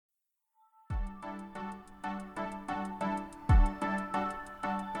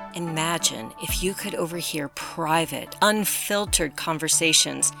Imagine if you could overhear private, unfiltered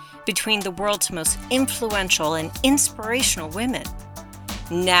conversations between the world's most influential and inspirational women.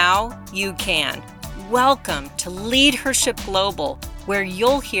 Now you can. Welcome to Leadership Global, where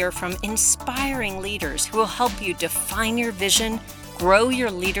you'll hear from inspiring leaders who will help you define your vision, grow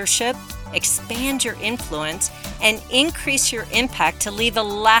your leadership, expand your influence, and increase your impact to leave a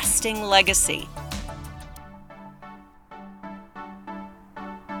lasting legacy.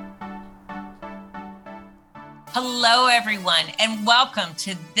 Hello, everyone, and welcome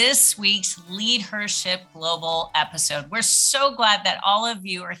to this week's Leadership Global episode. We're so glad that all of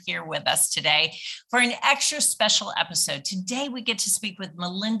you are here with us today for an extra special episode. Today, we get to speak with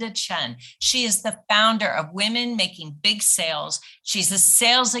Melinda Chen. She is the founder of Women Making Big Sales. She's a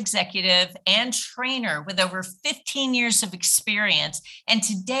sales executive and trainer with over 15 years of experience. And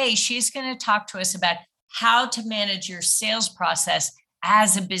today, she's going to talk to us about how to manage your sales process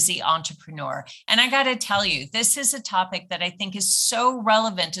as a busy entrepreneur. And I got to tell you, this is a topic that I think is so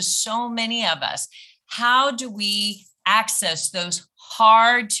relevant to so many of us. How do we access those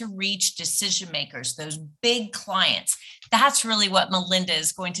hard to reach decision makers, those big clients? That's really what Melinda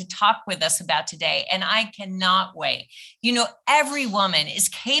is going to talk with us about today. And I cannot wait. You know, every woman is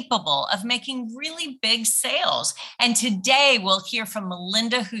capable of making really big sales. And today we'll hear from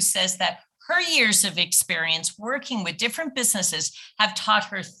Melinda, who says that her years of experience working with different businesses have taught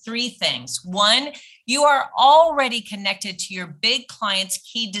her three things. One, you are already connected to your big clients'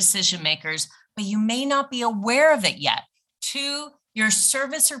 key decision makers, but you may not be aware of it yet. Two, your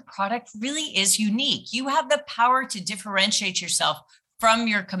service or product really is unique. You have the power to differentiate yourself from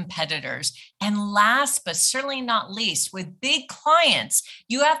your competitors. And last, but certainly not least, with big clients,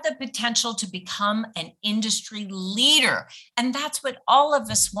 you have the potential to become an industry leader. And that's what all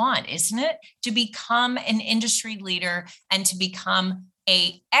of us want, isn't it? To become an industry leader and to become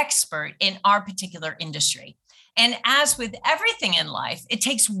an expert in our particular industry. And as with everything in life, it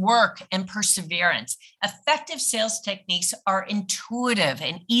takes work and perseverance. Effective sales techniques are intuitive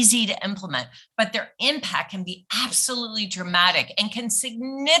and easy to implement, but their impact can be absolutely dramatic and can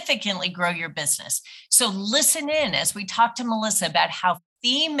significantly grow your business. So listen in as we talk to Melissa about how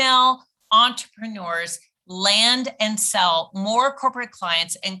female entrepreneurs land and sell more corporate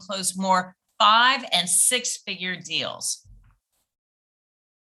clients and close more 5- and 6-figure deals.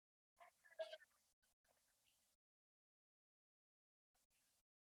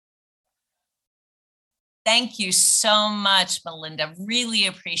 Thank you so much, Melinda. Really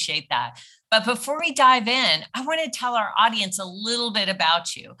appreciate that. But before we dive in, I want to tell our audience a little bit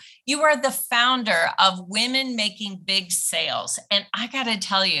about you. You are the founder of Women Making Big Sales. And I got to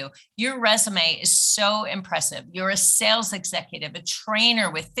tell you, your resume is so impressive. You're a sales executive, a trainer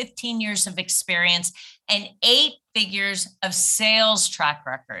with 15 years of experience and 8 figures of sales track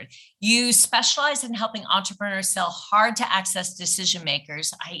record. You specialize in helping entrepreneurs sell hard to access decision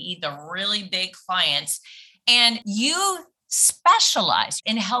makers, i.e. the really big clients. And you specialize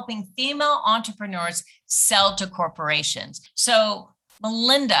in helping female entrepreneurs sell to corporations. So,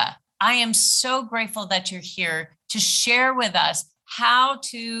 Melinda, I am so grateful that you're here to share with us how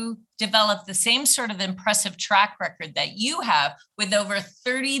to develop the same sort of impressive track record that you have with over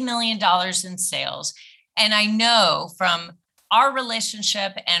 $30 million in sales. And I know from our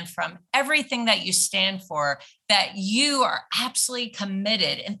relationship and from everything that you stand for, that you are absolutely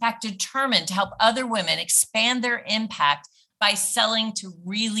committed, in fact, determined to help other women expand their impact by selling to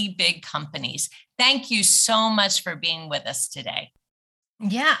really big companies. Thank you so much for being with us today.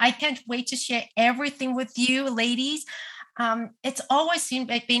 Yeah, I can't wait to share everything with you, ladies. It's always seemed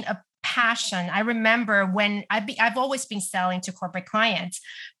like being a passion. I remember when I've always been selling to corporate clients,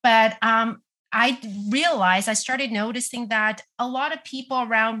 but I realized I started noticing that a lot of people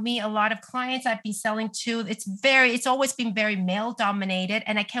around me, a lot of clients I've been selling to, it's always been very male dominated.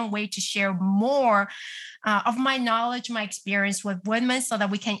 And I can't wait to share more of my knowledge, my experience with women so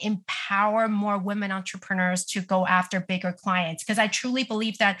that we can empower more women entrepreneurs to go after bigger clients. Because I truly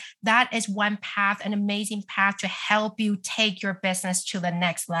believe that that is one path, an amazing path to help you take your business to the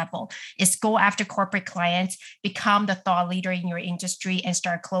next level is go after corporate clients, become the thought leader in your industry and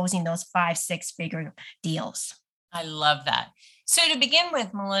start closing those 5-6-figure deals. I love that. So to begin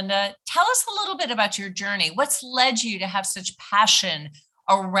with, Melinda, tell us a little bit about your journey. What's led you to have such passion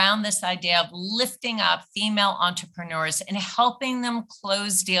around this idea of lifting up female entrepreneurs and helping them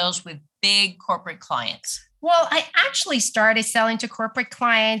close deals with big corporate clients? Well, I actually started selling to corporate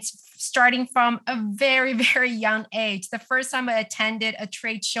clients starting from a very, very young age. The first time I attended a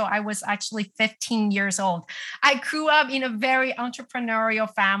trade show, I was actually 15 years old. I grew up in a very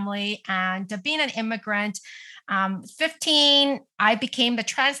entrepreneurial family, and being an immigrant, 15, I became the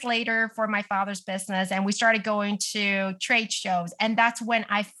translator for my father's business, and we started going to trade shows. And that's when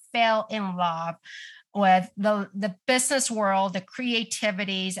I fell in love with the business world, the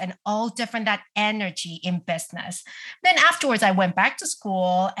creativities, and all different that energy in business. Then afterwards, I went back to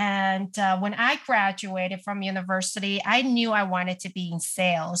school, and when I graduated from university, I knew I wanted to be in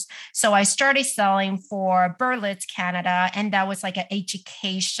sales. So I started selling for Berlitz Canada, and that was like an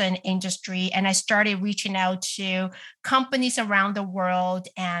education industry. And I started reaching out to companies around the world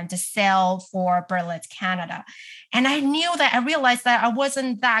and to sell for Berlitz Canada. And I realized that I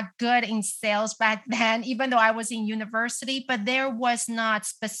wasn't that good in sales back then, even though I was in university, but there was not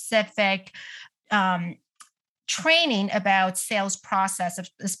specific um, training about sales process,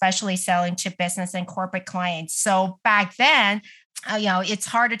 especially selling to business and corporate clients. So back then, it's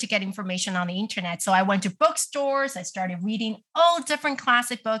harder to get information on the internet. So I went to bookstores. I started reading all different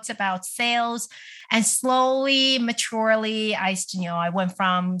classic books about sales, and slowly, maturely, I went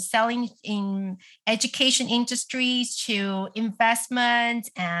from selling in education industries to investment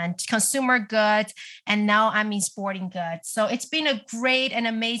and consumer goods, and now I'm in sporting goods. So it's been a great and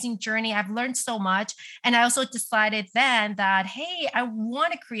amazing journey. I've learned so much, and I also decided then that, hey, I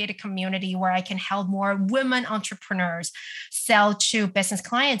want to create a community where I can help more women entrepreneurs sell to business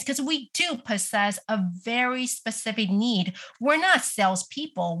clients, because we do possess a very specific need. We're not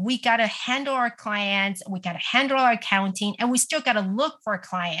salespeople. We got to handle our clients, we got to handle our accounting, and we still got to look for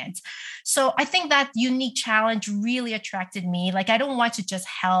clients. So I think that unique challenge really attracted me. Like, I don't want to just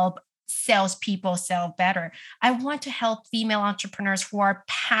help salespeople sell better. I want to help female entrepreneurs who are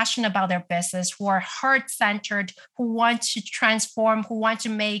passionate about their business, who are heart centered, who want to transform, who want to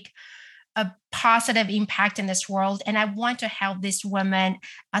make a positive impact in this world. And I want to help these women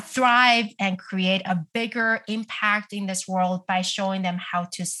thrive and create a bigger impact in this world by showing them how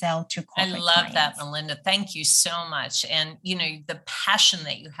to sell to corporate I love clients. that, Melinda. Thank you so much. And, the passion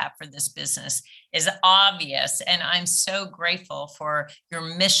that you have for this business is obvious. And I'm so grateful for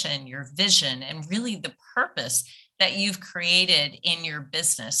your mission, your vision, and really the purpose that you've created in your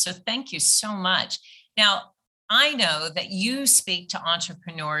business. So thank you so much. Now, I know that you speak to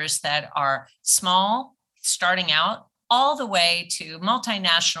entrepreneurs that are small, starting out, all the way to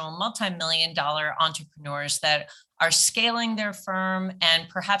multinational, multi-million dollar entrepreneurs that are scaling their firm and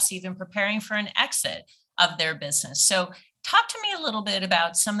perhaps even preparing for an exit of their business. So, talk to me a little bit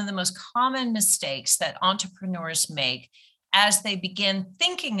about some of the most common mistakes that entrepreneurs make as they begin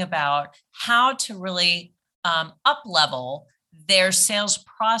thinking about how to really up level their sales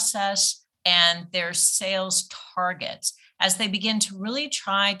process and their sales targets, as they begin to really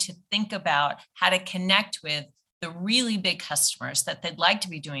try to think about how to connect with the really big customers that they'd like to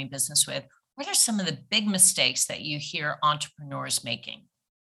be doing business with. What are some of the big mistakes that you hear entrepreneurs making?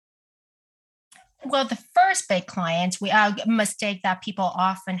 Well, the first big clients, we mistake that people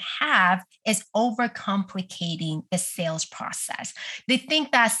often have is overcomplicating the sales process. They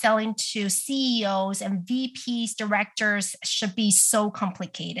think that selling to CEOs and VPs, directors should be so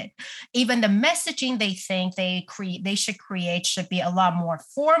complicated. Even the messaging they think they should create should be a lot more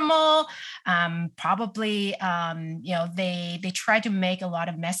formal. Probably, they try to make a lot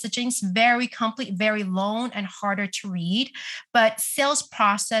of messagings very complete, very long, and harder to read. But sales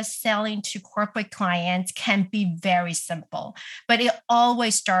process, selling to corporate clients can be very simple, but it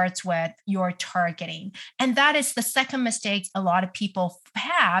always starts with your targeting. And that is the second mistake a lot of people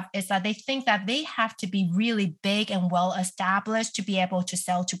have, is that they think that they have to be really big and well established to be able to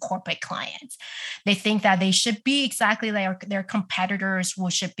sell to corporate clients. They think that they should be exactly like their competitors,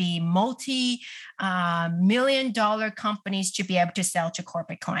 who should be multi-million-dollar companies to be able to sell to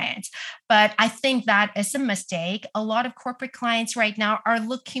corporate clients. But I think that is a mistake. A lot of corporate clients right now are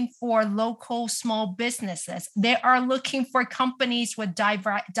looking for local small businesses. They are looking for companies with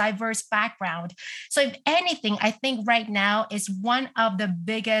diverse background. So if anything, I think right now is one of the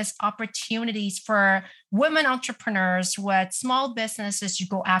biggest opportunities for women entrepreneurs with small businesses to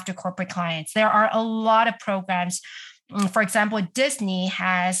go after corporate clients. There are a lot of programs. For example, Disney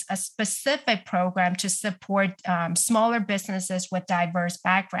has a specific program to support smaller businesses with diverse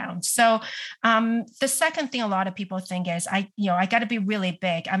backgrounds. So the second thing a lot of people think is, I got to be really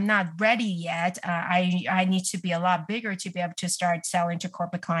big. I'm not ready yet. I need to be a lot bigger to be able to start selling to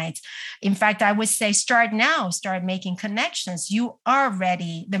corporate clients. In fact, I would say start now. Start making connections. You are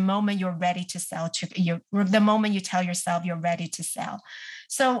ready the moment you're ready to sell to you. The moment you tell yourself you're ready to sell.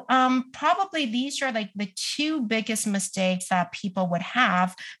 So probably these are like the two biggest mistakes that people would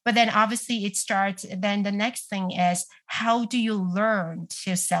have. But then obviously it starts, then the next thing is, how do you learn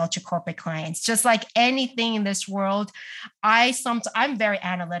to sell to corporate clients? Just like anything in this world, I'm very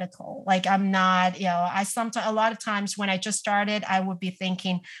analytical. Like I'm not, I sometimes a lot of times when I just started, I would be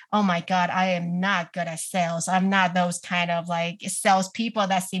thinking, oh my God, I am not good at sales. I'm not those kind of like salespeople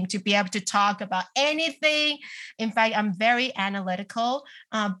that seem to be able to talk about anything. In fact, I'm very analytical.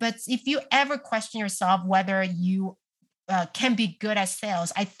 But if you ever question yourself whether you can be good at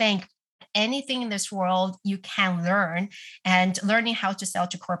sales, I think anything in this world you can learn, and learning how to sell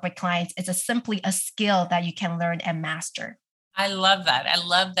to corporate clients is simply a skill that you can learn and master. I love that. I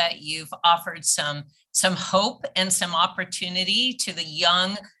love that you've offered some hope and some opportunity to the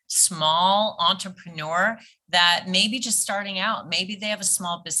young, small entrepreneur that maybe just starting out. Maybe they have a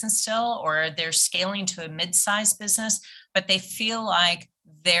small business still, or they're scaling to a mid-sized business, but they feel like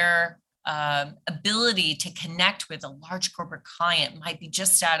their ability to connect with a large corporate client might be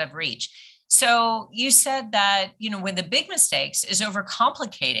just out of reach. So you said that, one of the big mistakes is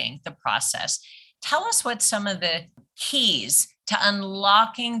overcomplicating the process. Tell us what some of the keys to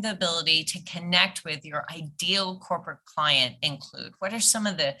unlocking the ability to connect with your ideal corporate client include. What are some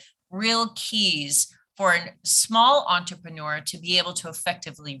of the real keys for a small entrepreneur to be able to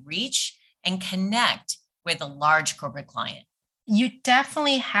effectively reach and connect with a large corporate client? You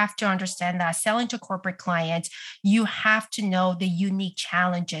definitely have to understand that selling to corporate clients, you have to know the unique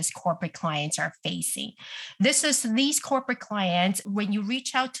challenges corporate clients are facing. These corporate clients, when you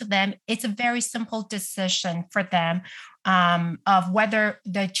reach out to them, it's a very simple decision for them, of whether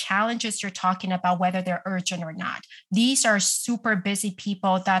the challenges you're talking about, whether they're urgent or not. These are super busy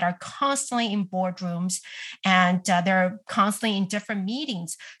people that are constantly in boardrooms, and they're constantly in different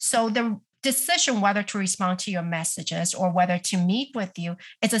meetings. So the decision whether to respond to your messages or whether to meet with you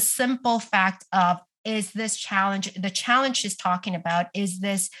is a simple fact of, is this challenge, the challenge she's talking about, is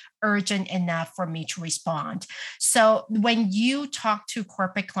this urgent enough for me to respond? So when you talk to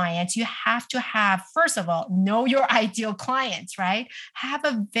corporate clients, you have to have, first of all, know your ideal clients, right? Have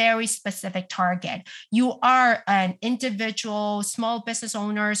a very specific target. You are an individual, small business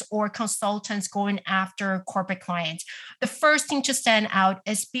owners or consultants going after corporate clients. The first thing to stand out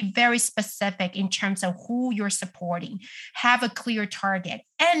is be very specific in terms of who you're supporting. Have a clear target.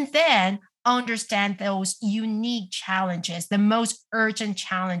 And then understand those unique challenges, the most urgent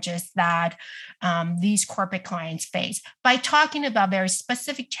challenges that these corporate clients face. By talking about very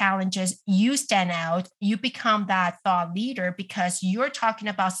specific challenges, you stand out, you become that thought leader because you're talking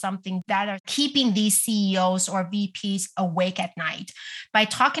about something that are keeping these CEOs or VPs awake at night. By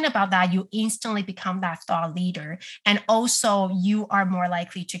talking about that, you instantly become that thought leader. And also, you are more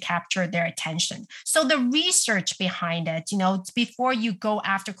likely to capture their attention. So the research behind it, before you go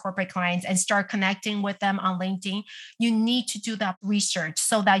after corporate clients and start connecting with them on LinkedIn, you need to do that research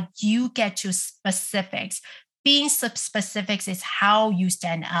so that you get to specifics. Being specifics is how you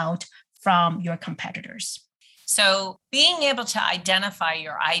stand out from your competitors. So, being able to identify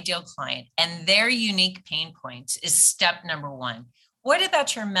your ideal client and their unique pain points is step number one. What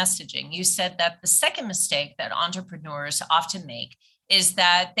about your messaging? You said that the second mistake that entrepreneurs often make is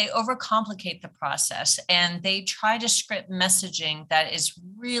that they overcomplicate the process and they try to script messaging that is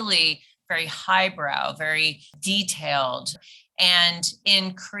really very highbrow, very detailed. And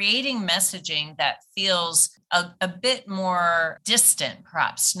in creating messaging that feels a bit more distant,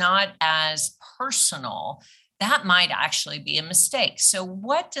 perhaps not as personal, that might actually be a mistake. So,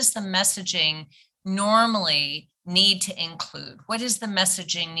 what does the messaging normally need to include? What does the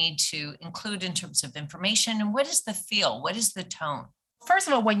messaging need to include in terms of information? And what is the feel? What is the tone? First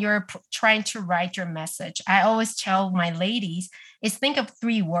of all, when you're trying to write your message, I always tell my ladies is think of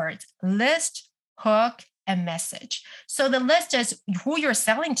three words: list, hook, and message. So the list is who you're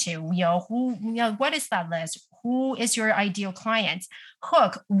selling to, what is that list? Who is your ideal client?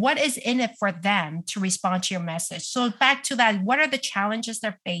 Hook, what is in it for them to respond to your message? So back to that, what are the challenges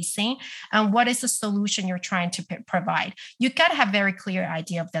they're facing and what is the solution you're trying to provide? You got to have very clear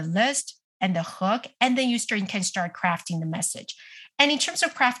idea of the list and the hook, and then you can start crafting the message. And in terms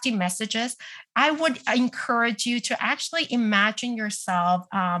of crafting messages, I would encourage you to actually imagine yourself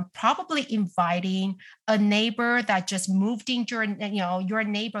probably inviting a neighbor that just moved into your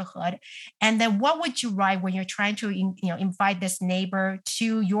neighborhood. And then what would you write when you're trying to invite this neighbor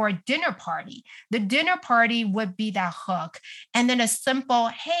to your dinner party? The dinner party would be that hook. And then a simple,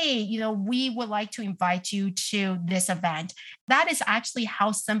 hey, we would like to invite you to this event. That is actually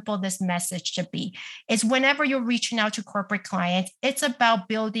how simple this message should be. Is whenever you're reaching out to corporate clients, it's about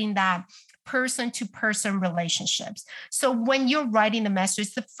building that person-to-person relationships. So when you're writing the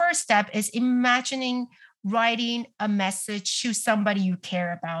message, the first step is imagining writing a message to somebody you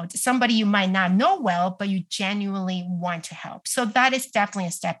care about, somebody you might not know well, but you genuinely want to help. So that is definitely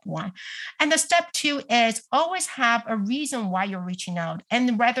a step one. And the step two is always have a reason why you're reaching out.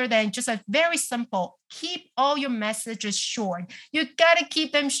 And rather than just a very simple, keep all your messages short. You got to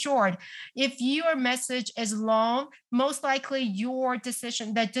keep them short. If your message is long, most likely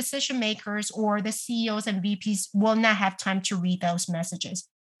the decision makers or the CEOs and VPs will not have time to read those messages.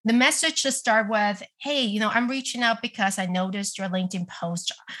 The message should start with, hey, I'm reaching out because I noticed your LinkedIn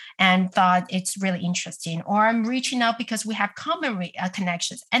post and thought it's really interesting. Or I'm reaching out because we have common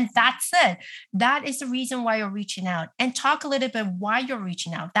connections. And that's it. That is the reason why you're reaching out. And talk a little bit why you're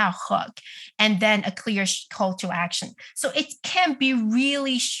reaching out, that hook, and then a clear call to action. So it can be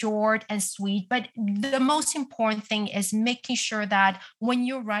really short and sweet, but the most important thing is making sure that when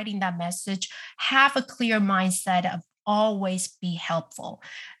you're writing that message, have a clear mindset of always be helpful.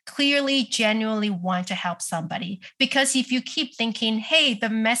 Clearly, genuinely want to help somebody. Because if you keep thinking, hey,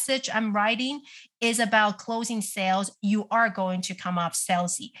 the message I'm writing is about closing sales, you are going to come off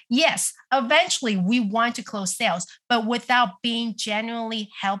salesy. Yes, eventually we want to close sales, but without being genuinely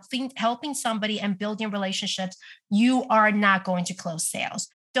helping somebody and building relationships, you are not going to close sales.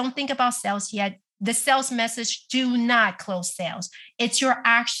 Don't think about sales yet. The sales message do not close sales. It's your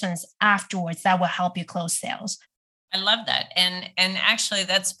actions afterwards that will help you close sales. I love that. And actually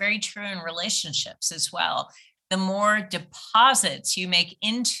that's very true in relationships as well. The more deposits you make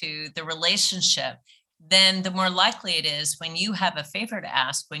into the relationship, then the more likely it is when you have a favor to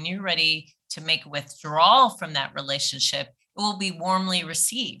ask, when you're ready to make a withdrawal from that relationship, it will be warmly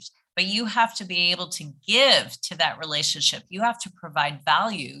received. But you have to be able to give to that relationship. You have to provide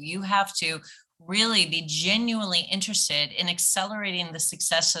value. You have to really be genuinely interested in accelerating the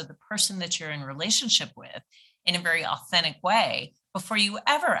success of the person that you're in relationship with in a very authentic way before you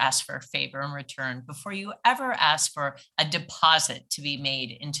ever ask for a favor in return, before you ever ask for a deposit to be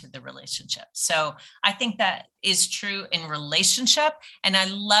made into the relationship. So I think that is true in relationship. And I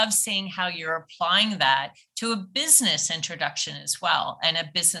love seeing how you're applying that to a business introduction as well and a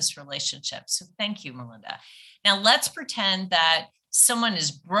business relationship. So thank you, Melinda. Now let's pretend that someone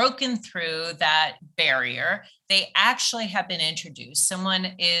is broken through that barrier. They actually have been introduced. Someone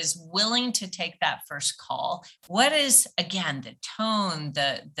is willing to take that first call. What is, again, the tone,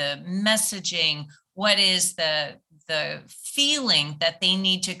 the messaging? What is the feeling that they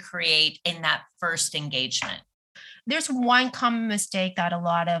need to create in that first engagement? There's one common mistake that a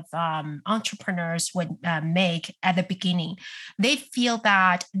lot of entrepreneurs would make at the beginning. They feel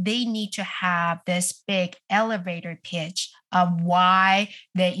that they need to have this big elevator pitch of why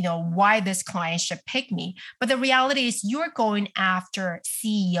this client should pick me. But the reality is you're going after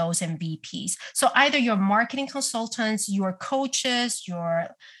CEOs and VPs. So either your marketing consultants, your coaches, your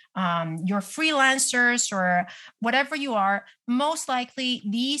freelancers or whatever you are, most likely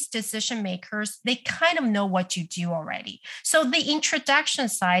these decision makers, they kind of know what you do already. So the introduction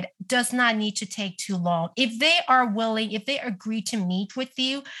side does not need to take too long. If they are willing, if they agree to meet with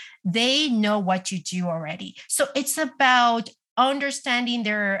you, they know what you do already. So it's about understanding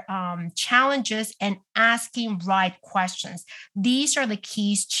their challenges and asking right questions. These are the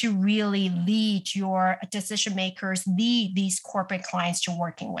keys to really lead your decision makers, lead these corporate clients to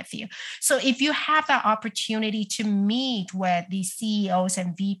working with you. So if you have that opportunity to meet with these CEOs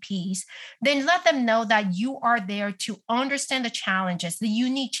and VPs, then let them know that you are there to understand the challenges, the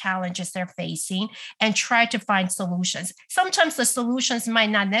unique challenges they're facing, and try to find solutions. Sometimes the solutions might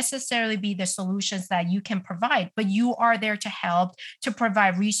not necessarily be the solutions that you can provide, but you are there to help, to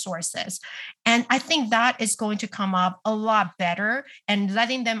provide resources. And I think that is going to come up a lot better, and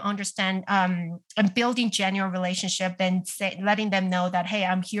letting them understand and building genuine relationship, and letting them know that, hey,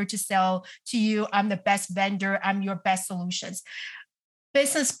 I'm here to sell to you. I'm the best vendor. I'm your best solutions.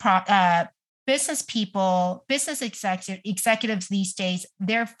 Business people, business executives these days,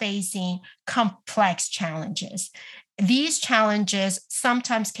 they're facing complex challenges. These challenges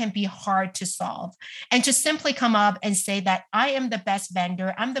sometimes can be hard to solve. And to simply come up and say that I am the best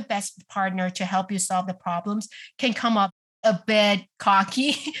vendor, I'm the best partner to help you solve the problems can come up a bit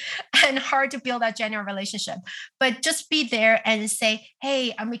cocky and hard to build that genuine relationship. But just be there and say,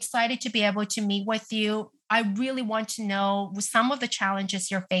 hey, I'm excited to be able to meet with you. I really want to know some of the challenges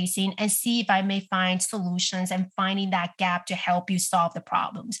you're facing and see if I may find solutions and finding that gap to help you solve the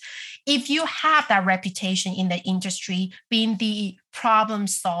problems. If you have that reputation in the industry, being the problem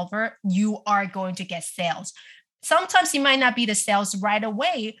solver, you are going to get sales. Sometimes it might not be the sales right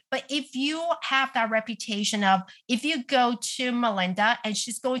away, but if you have that reputation of, if you go to Melinda and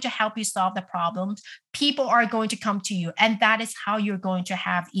she's going to help you solve the problems, people are going to come to you. And that is how you're going to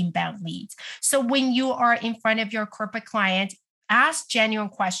have inbound leads. So when you are in front of your corporate client, ask genuine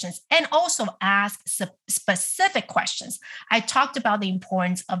questions and also ask specific questions. I talked about the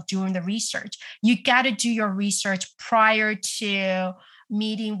importance of doing the research. You got to do your research prior to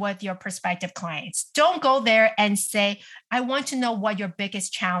meeting with your prospective clients. Don't go there and say, I want to know what your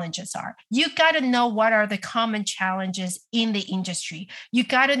biggest challenges are. You got to know what are the common challenges in the industry. You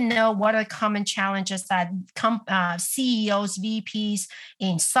got to know what are the common challenges that CEOs, VPs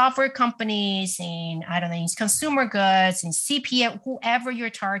in software companies, in, I don't know, in consumer goods, in CPA, whoever you're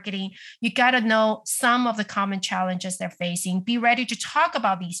targeting. You got to know some of the common challenges they're facing. Be ready to talk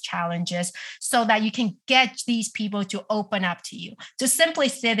about these challenges so that you can get these people to open up to you. To simply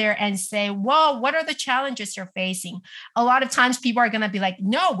sit there and say, well, what are the challenges you're facing? A lot of times people are going to be like,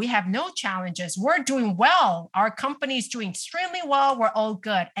 no, we have no challenges. We're doing well. Our company is doing extremely well. We're all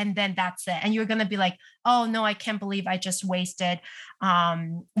good. And then that's it. And you're going to be like, oh, no, I can't believe I just wasted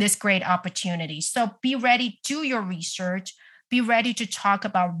this great opportunity. So be ready, do your research, be ready to talk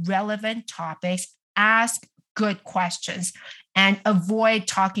about relevant topics, ask good questions, and avoid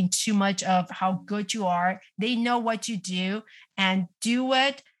talking too much of how good you are. They know what you do, and do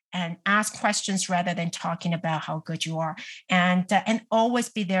it and ask questions rather than talking about how good you are. And always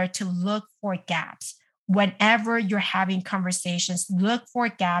be there to look for gaps. Whenever you're having conversations, look for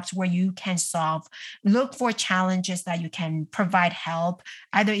gaps where you can solve, look for challenges that you can provide help.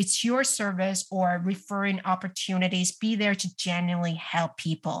 Either it's your service or referring opportunities. Be there to genuinely help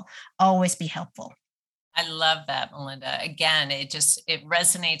people. Always be helpful. I love that, Melinda. Again, it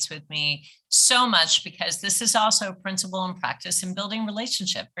resonates with me so much because this is also a principle and practice in building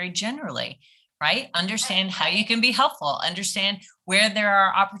relationship very generally, right? Understand how you can be helpful, understand where there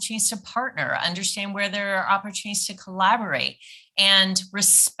are opportunities to partner, understand where there are opportunities to collaborate, and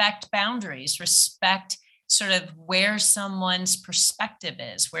respect boundaries, respect sort of where someone's perspective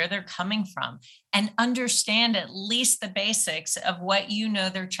is, where they're coming from, and understand at least the basics of what you know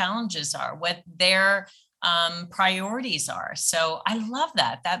their challenges are, what their priorities are. So I love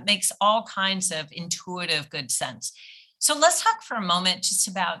that. That makes all kinds of intuitive good sense. So let's talk for a moment just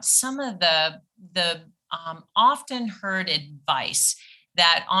about some of the often heard advice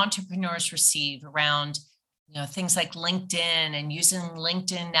that entrepreneurs receive around things like LinkedIn and using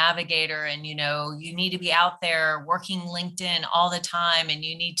LinkedIn Navigator, and you need to be out there working LinkedIn all the time, and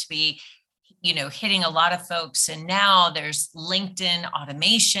you need to be hitting a lot of folks. And now there's LinkedIn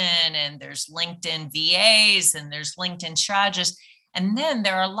automation, and there's LinkedIn VAs, and there's LinkedIn strategists. And then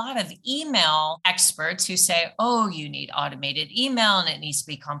there are a lot of email experts who say, oh, you need automated email and it needs to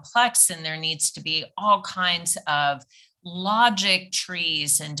be complex, and there needs to be all kinds of logic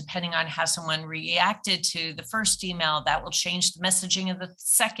trees, and depending on how someone reacted to the first email, that will change the messaging of the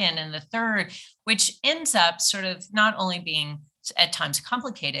second and the third, which ends up sort of not only being at times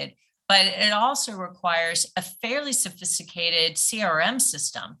complicated, but it also requires a fairly sophisticated CRM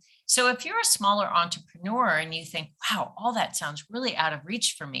system. So if you're a smaller entrepreneur and you think, wow, all that sounds really out of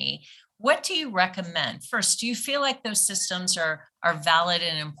reach for me, what do you recommend? First, do you feel like those systems are valid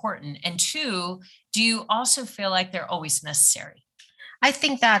and important? And two, do you also feel like they're always necessary? I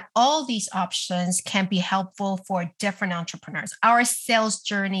think that all these options can be helpful for different entrepreneurs. Our sales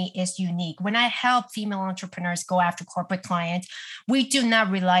journey is unique. When I help female entrepreneurs go after corporate clients, we do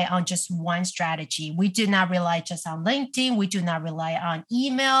not rely on just one strategy. We do not rely just on LinkedIn. We do not rely on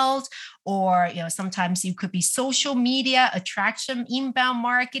emails, or sometimes it could be social media, attraction, inbound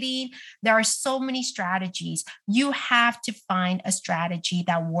marketing. There are so many strategies. You have to find a strategy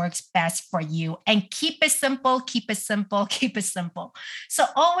that works best for you, and keep it simple, keep it simple, keep it simple. So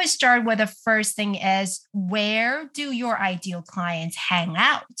always start with the first thing is, where do your ideal clients hang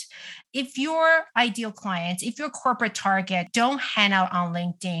out? If your ideal clients, if your corporate target don't hang out on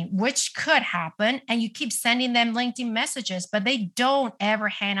LinkedIn, which could happen, and you keep sending them LinkedIn messages, but they don't ever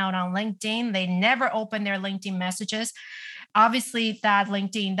hang out on LinkedIn, they never open their LinkedIn messages, obviously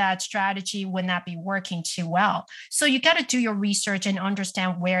that strategy would not be working too well. So you got to do your research and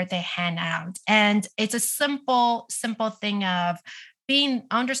understand where they hang out. And it's a simple thing of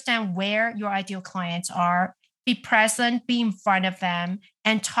understand where your ideal clients are, be present, be in front of them,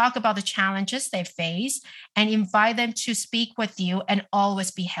 and talk about the challenges they face, and invite them to speak with you, and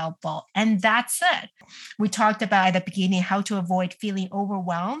always be helpful. And that's it. We talked about at the beginning how to avoid feeling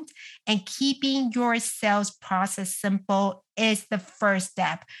overwhelmed. and keeping your sales process simple is the first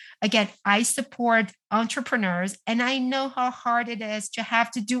step. Again, I support entrepreneurs and I know how hard it is to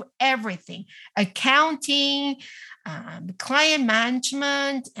have to do everything: accounting, client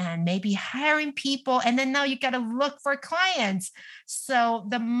management, and maybe hiring people. And then now you got to look for clients. So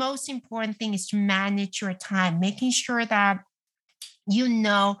the most important thing is to manage your time, making sure that you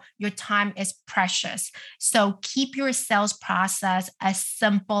know your time is precious. So keep your sales process as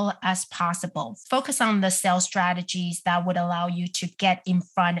simple as possible. Focus on the sales strategies that would allow you to get in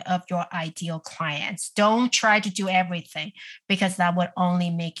front of your ideal clients. Don't try to do everything because that would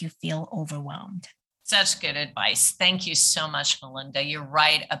only make you feel overwhelmed. Such good advice. Thank you so much, Melinda. You're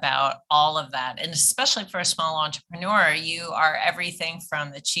right about all of that. And especially for a small entrepreneur, you are everything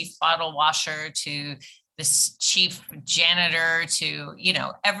from the chief bottle washer to this chief janitor to,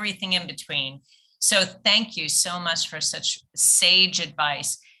 everything in between. So thank you so much for such sage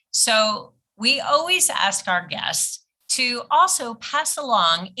advice. So we always ask our guests to also pass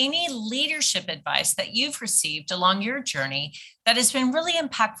along any leadership advice that you've received along your journey that has been really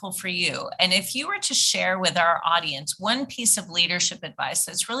impactful for you. And if you were to share with our audience one piece of leadership advice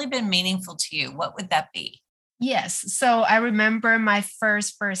that's really been meaningful to you, what would that be? Yes. So I remember my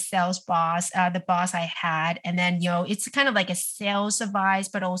first sales boss, the boss I had, and then, it's kind of like a sales advice,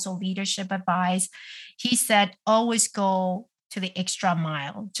 but also leadership advice. He said, always go to the extra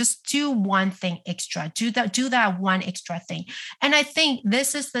mile. Just do one thing extra. Do that one extra thing. And I think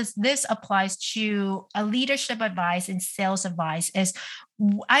this applies to a leadership advice and sales advice is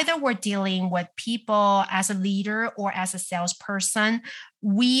either we're dealing with people as a leader or as a salesperson,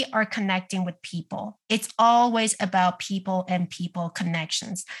 we are connecting with people. It's always about people and people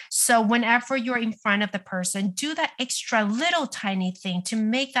connections. So whenever you're in front of the person, do that extra little tiny thing to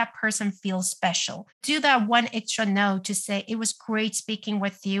make that person feel special. Do that one extra note to say, it was great speaking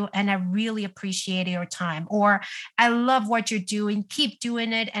with you and I really appreciate your time. Or I love what you're doing. Keep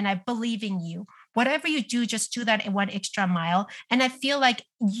doing it and I believe in you. Whatever you do, just do that in one extra mile. And I feel like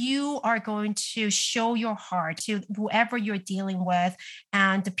you are going to show your heart to whoever you're dealing with,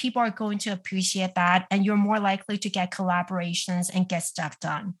 and the people are going to appreciate that. And you're more likely to get collaborations and get stuff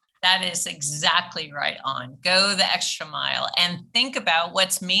done. That is exactly right on. Go the extra mile and think about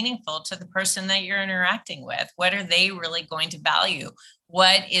what's meaningful to the person that you're interacting with. What are they really going to value?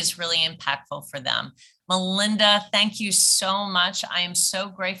 What is really impactful for them? Melinda, thank you so much. I am so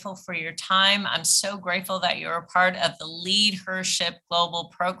grateful for your time. I'm so grateful that you're a part of the Lead Her Ship Global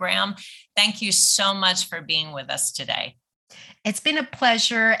program. Thank you so much for being with us today. It's been a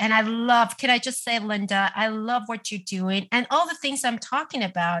pleasure. And can I just say, Linda, I love what you're doing and all the things I'm talking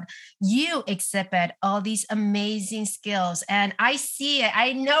about. You exhibit all these amazing skills. And I see it.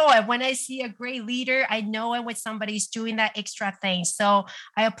 I know it. When I see a great leader, I know it when somebody's doing that extra thing. So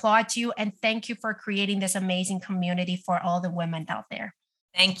I applaud you and thank you for creating this amazing community for all the women out there.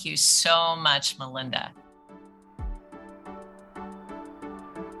 Thank you so much, Melinda.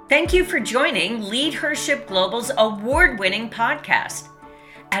 Thank you for joining Lead Her Ship Global's award-winning podcast.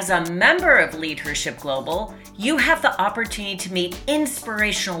 As a member of Lead Her Ship Global, you have the opportunity to meet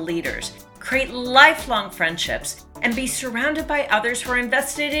inspirational leaders, create lifelong friendships, and be surrounded by others who are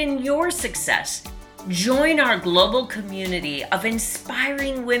invested in your success. Join our global community of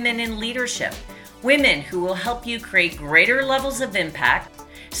inspiring women in leadership, women who will help you create greater levels of impact,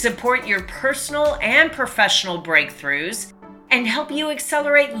 support your personal and professional breakthroughs, and help you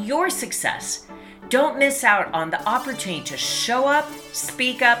accelerate your success. Don't miss out on the opportunity to show up,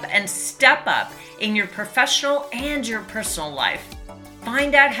 speak up, and step up in your professional and your personal life.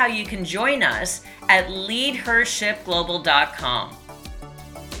 Find out how you can join us at leadhershipglobal.com.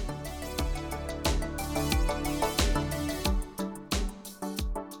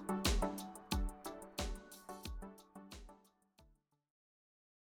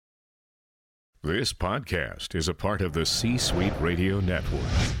 This podcast is a part of the C-Suite Radio Network.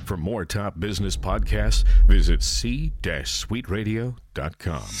 For more top business podcasts, visit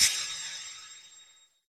c-suiteradio.com.